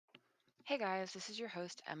Hey guys, this is your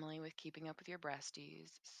host Emily with Keeping Up with Your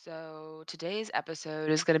Breasties. So today's episode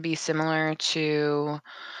is going to be similar to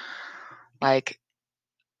like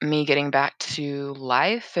me getting back to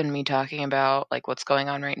life and me talking about like what's going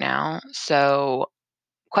on right now. So,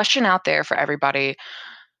 question out there for everybody.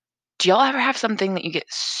 Do y'all ever have something that you get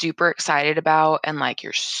super excited about and like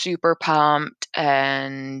you're super pumped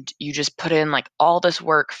and you just put in like all this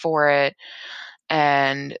work for it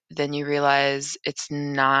and then you realize it's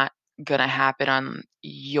not gonna happen on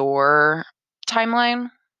your timeline?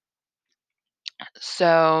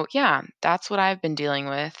 So, yeah, that's what I've been dealing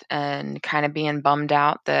with and kind of being bummed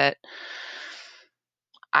out that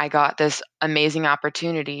I got this amazing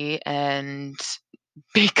opportunity and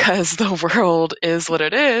because the world is what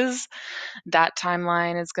it is, that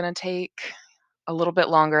timeline is going to take a little bit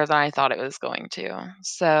longer than I thought it was going to.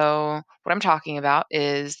 So, what I'm talking about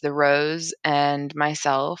is the Rose and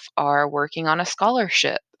myself are working on a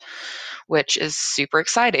scholarship, which is super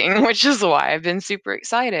exciting, which is why I've been super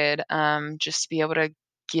excited, just to be able to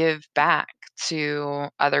give back to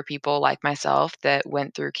other people like myself that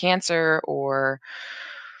went through cancer or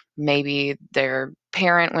maybe their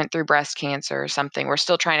parent went through breast cancer or something. We're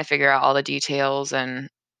still trying to figure out all the details and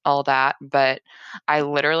all that, but I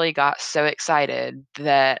literally got so excited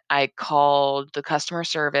that I called the customer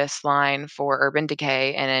service line for Urban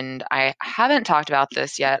Decay, and I haven't talked about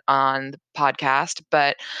this yet on the podcast,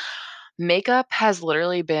 but makeup has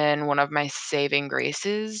literally been one of my saving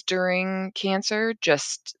graces during cancer,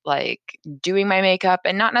 just like doing my makeup,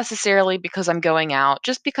 and not necessarily because I'm going out,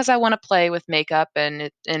 just because I want to play with makeup. And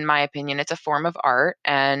in my opinion, it's a form of art.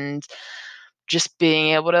 And just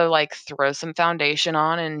being able to like throw some foundation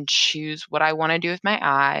on and choose what I want to do with my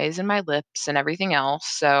eyes and my lips and everything else.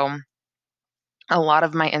 So, a lot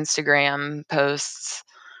of my Instagram posts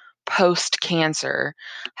post cancer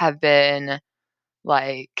have been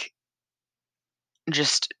like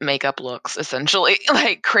just makeup looks essentially,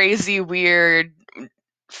 like crazy, weird,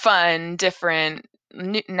 fun, different,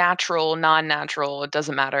 natural, non-natural, it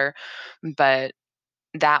doesn't matter. But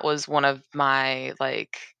that was one of my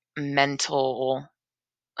like mental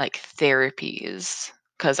like therapies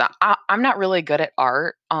because I'm not really good at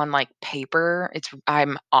art on like paper.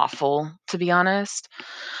 I'm awful to be honest.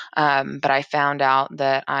 But I found out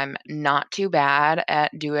that I'm not too bad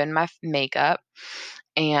at doing my makeup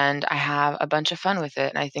and I have a bunch of fun with it.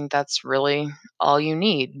 And I think that's really all you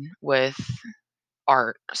need with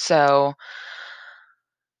art. So,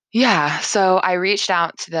 yeah, so I reached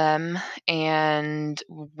out to them and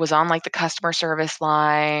was on like the customer service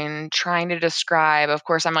line trying to describe. Of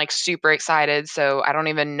course, I'm like super excited, so I don't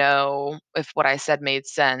even know if what I said made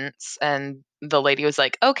sense. And the lady was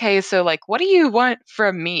like, "Okay, so like what do you want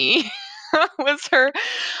from me?" was her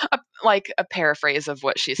like a paraphrase of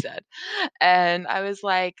what she said. And I was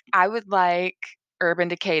like, "I would like Urban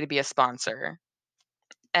Decay to be a sponsor."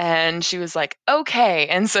 And she was like, "Okay."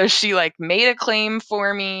 And so she, like, made a claim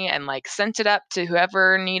for me and, like, sent it up to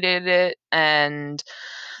whoever needed it, and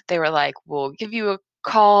they were like, "We'll give you a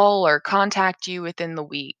call or contact you within the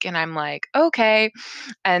week." And I'm like, "Okay."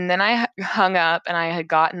 And then I hung up, and I had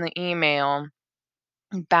gotten the email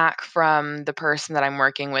back from the person that I'm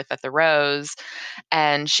working with at the Rose,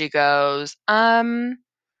 and she goes,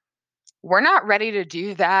 we're not ready to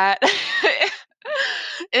do that.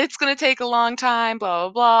 It's gonna take a long time, blah,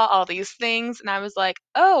 blah, blah, all these things." And I was like,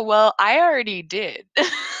 "Oh, well, I already did."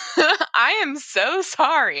 I am so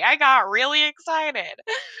sorry. I got really excited.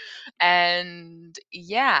 And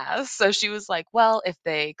yeah, so she was like, "Well, if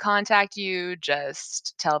they contact you,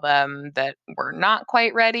 just tell them that we're not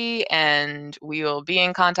quite ready and we will be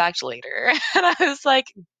in contact later." And I was like,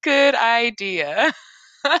 "Good idea."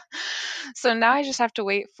 So now I just have to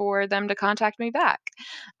wait for them to contact me back.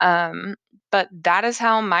 Um, but that is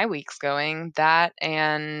how my week's going. That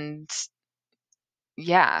and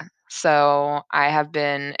yeah. So I have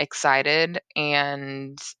been excited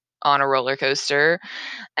and on a roller coaster.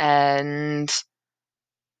 And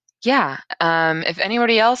yeah, if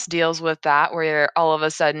anybody else deals with that, where all of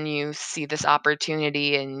a sudden you see this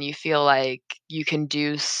opportunity and you feel like you can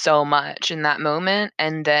do so much in that moment,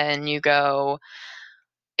 and then you go,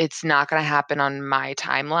 it's not gonna happen on my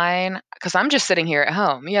timeline because 'cause I'm just sitting here at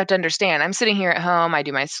home. You have to understand, I'm sitting here at home, I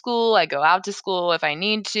do my school, I go out to school if I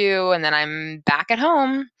need to, and then I'm back at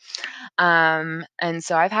home. And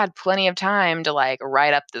so I've had plenty of time to, like,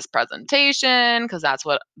 write up this presentation because that's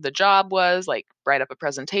what the job was, like, write up a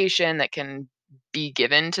presentation that can be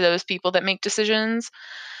given to those people that make decisions.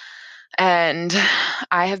 And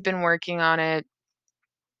I have been working on it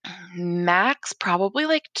max probably,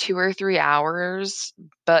 like, 2 or 3 hours,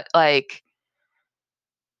 but, like,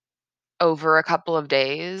 over a couple of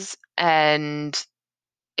days, and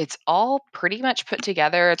it's all pretty much put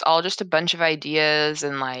together. It's all just a bunch of ideas,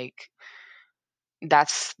 and, like,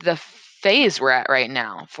 that's the phase we're at right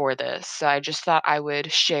now for this. So I just thought I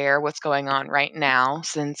would share what's going on right now,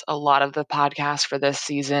 since a lot of the podcast for this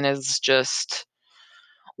season is just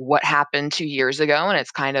what happened 2 years ago, and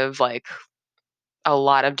it's kind of like a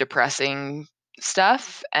lot of depressing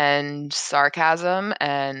stuff and sarcasm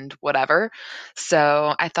and whatever.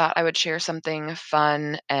 So I thought I would share something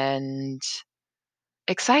fun and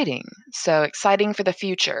exciting. So exciting for the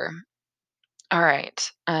future. All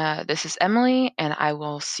right. This is Emily, and I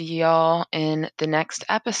will see y'all in the next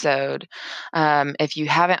episode. If you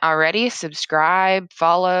haven't already, subscribe,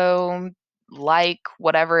 follow, like,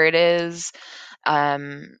 whatever it is.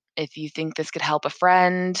 If you think this could help a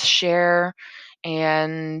friend, share,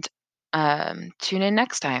 and tune in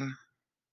next time.